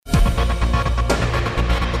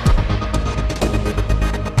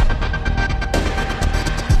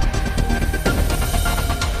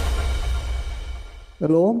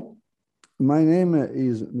Hello, my name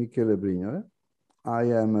is Michele Brignole.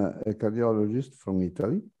 I am a cardiologist from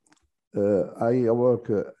Italy. I work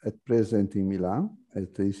at present in Milan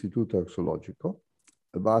at the Istituto Axologico,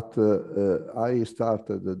 but I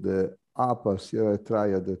started the APA-CRT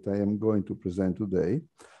trial that I am going to present today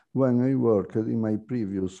when I worked in my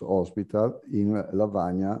previous hospital in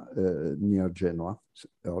Lavagna near Genoa,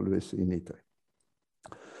 always in Italy.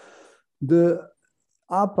 The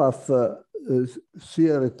APA-CRT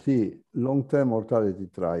long-term mortality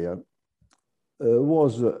trial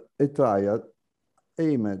was a trial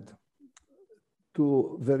aimed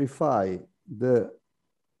to verify the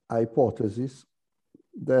hypothesis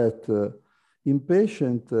that in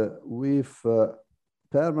patients with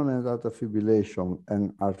permanent atrial fibrillation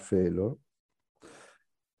and heart failure,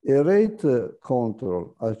 a rate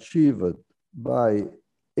control achieved by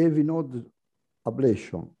AV node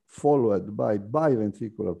ablation followed by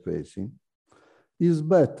biventricular pacing is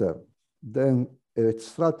better than a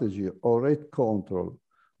strategy or rate control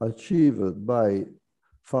achieved by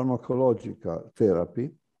pharmacological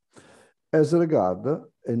therapy as regard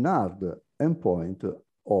an hard endpoint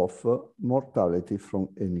of mortality from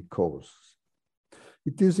any cause.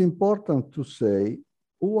 It is important to say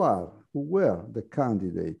who were the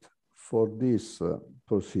candidates for this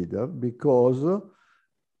procedure, because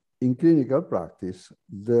in clinical practice,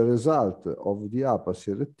 the result of the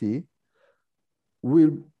APA-CRT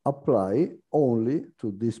will apply only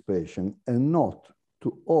to this patient and not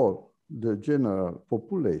to all the general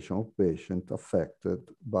population of patients affected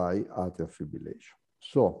by atrial fibrillation.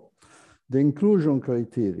 So the inclusion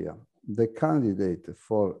criteria, the candidate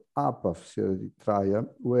for APA-CRT trial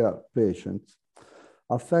were patients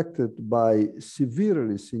affected by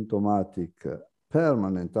severely symptomatic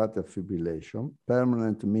permanent atrial fibrillation.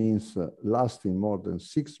 Permanent means lasting more than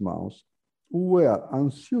 6 months, who were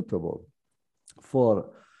unsuitable for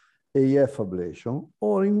AF ablation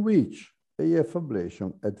or in which AF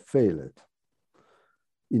ablation had failed.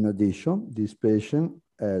 In addition, this patient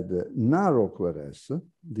had narrow QRS,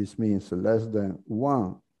 this means less than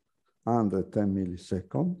 110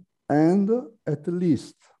 milliseconds, and at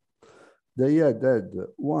least they had had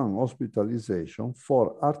one hospitalization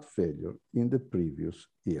for heart failure in the previous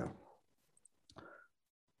year.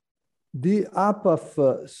 The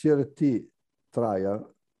APA-CRT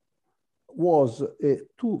trial was a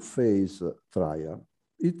two-phase trial.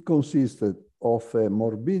 It consisted of a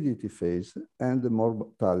morbidity phase and a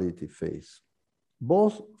mortality phase.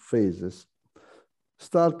 Both phases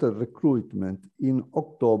started recruitment in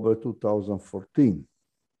October 2014.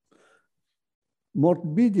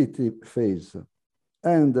 Morbidity phase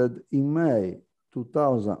ended in May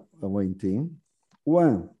 2019,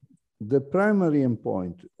 when the primary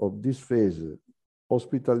endpoint of this phase,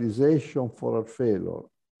 hospitalization for heart failure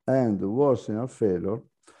and worsening heart failure,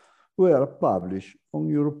 were published on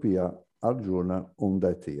European Heart Journal on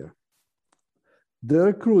that year. The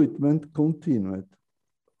recruitment continued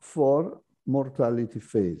for mortality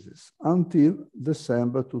phases until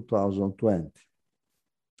December 2020.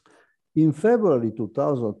 In February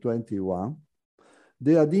 2021,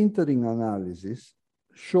 the ad interim analysis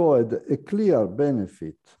showed a clear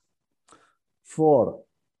benefit for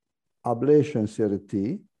ablation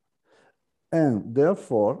CRT, and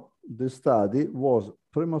therefore the study was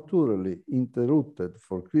prematurely interrupted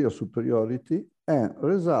for clear superiority, and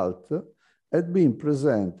results had been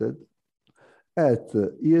presented at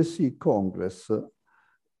ESC Congress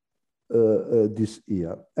this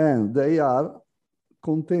year, and they are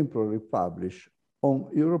contemporarily published on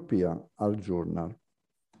European Heart Journal.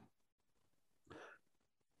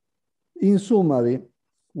 In summary,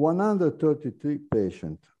 133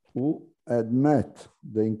 patients who had met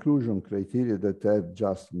the inclusion criteria that I have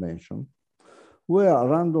just mentioned were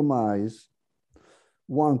randomized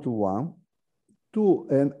 1-to-1 to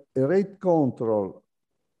a rate control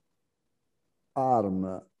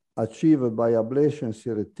arm achieved by ablation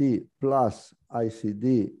CRT plus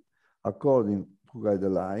ICD according to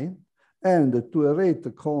guideline, and to a rate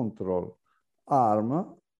control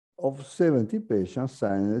arm of 70 patients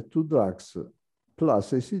assigned to drugs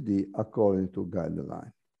plus ICD according to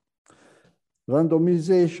guideline.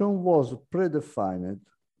 Randomization was predefined,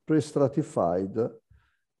 pre-stratified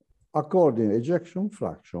according ejection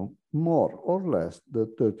fraction more or less than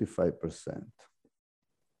 35%.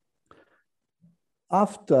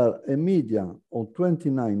 After a median of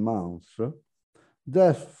 29 months,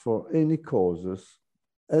 death for any causes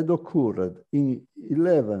had occurred in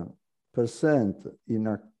 11% in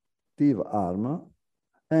active arm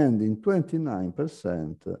and in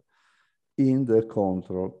 29% in the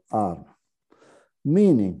control arm,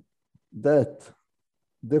 meaning that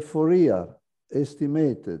the Fourier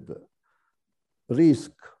estimated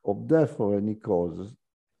risk of death of any causes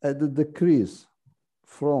had decreased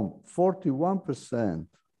from 41%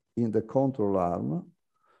 in the control arm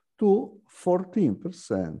to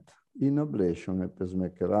 14% in ablation and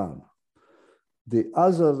pacemaker arm. The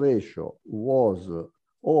hazard ratio was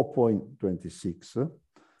 0.26,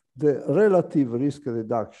 the relative risk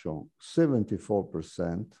reduction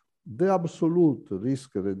 74%, the absolute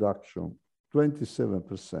risk reduction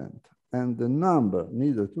 27%, and the number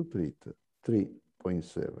needed to treat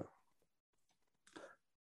 3.7.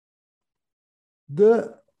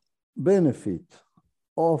 The benefit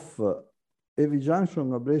of AV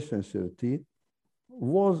junction ablation CRT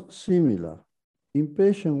was similar in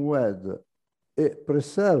patients who had a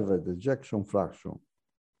preserved ejection fraction,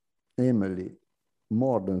 namely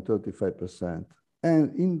more than 35%,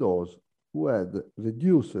 and in those who had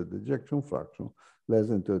reduced ejection fraction less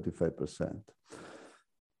than 35%.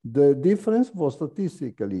 The difference was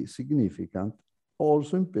statistically significant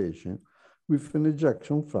also in patients with an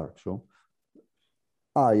ejection fraction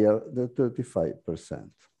higher than 35%.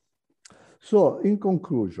 So, in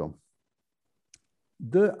conclusion,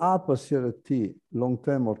 the APA-CRT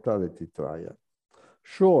long-term mortality trial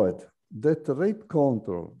showed that rate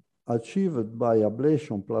control achieved by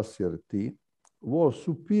ablation plus CRT was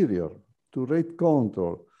superior to rate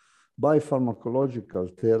control by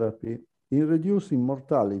pharmacological therapy in reducing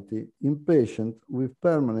mortality in patients with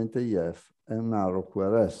permanent AF and narrow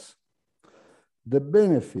QRS. The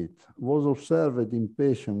benefit was observed in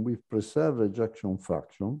patients with preserved ejection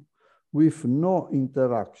fraction with no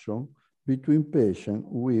interaction between patients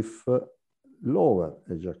with lower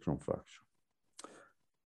ejection fraction.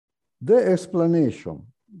 The explanation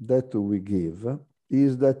that we give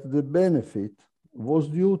is that the benefit was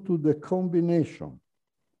due to the combination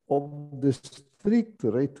of the strict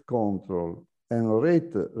rate control and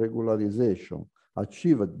rate regularization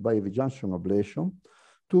achieved by AV junction ablation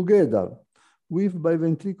together with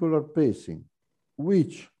biventricular pacing,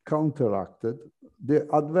 which counteracted the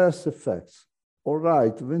adverse effects of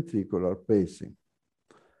right ventricular pacing.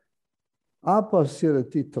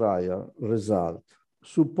 APA-CRT trial result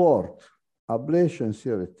support ablation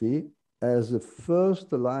CRT as a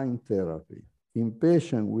first-line therapy in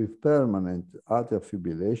patients with permanent atrial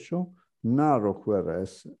fibrillation, narrow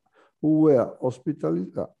QRS, who were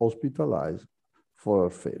hospitalized for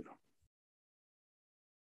heart failure.